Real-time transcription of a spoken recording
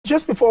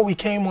just before we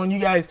came on, you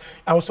guys,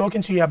 I was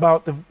talking to you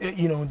about the,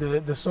 you know,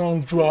 the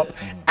song Drop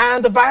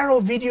and the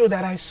viral video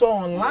that I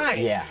saw online.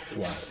 Yeah.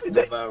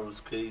 The viral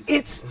was crazy.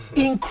 It's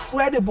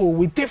incredible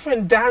with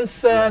different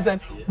dancers and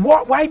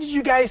why did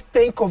you guys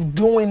think of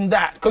doing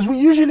that? Because we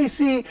usually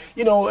see,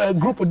 you know, a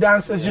group of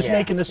dancers just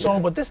making the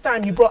song, but this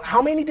time you brought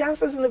how many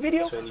dancers in the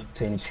video?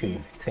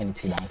 22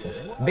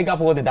 dancers. Big up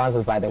all the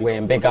dancers, by the way,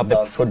 and big up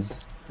the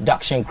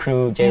production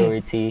crew,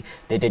 JOT.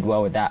 They did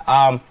well with that.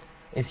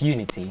 It's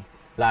unity.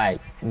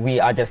 Like, we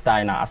are just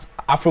starting out.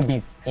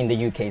 Afrobeats in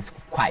the UK is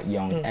quite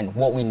young, and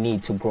what we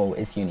need to grow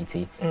is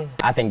unity.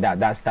 I think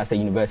that's a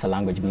universal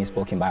language being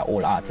spoken by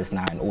all artists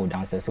now and all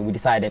dancers. So we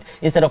decided,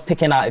 instead of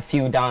picking out a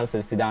few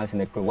dancers to dance in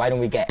the crew, why don't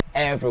we get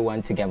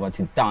everyone together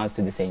to dance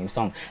to the same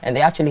song? And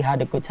they actually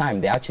had a good time.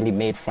 They actually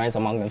made friends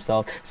among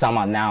themselves. Some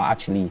are now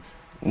actually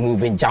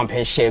moving,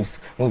 jumping ships,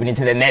 moving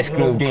into the next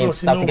group, doing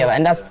stuff together.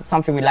 And that's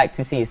something we like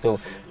to see. So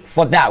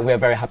for that, we're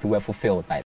very happy we're fulfilled by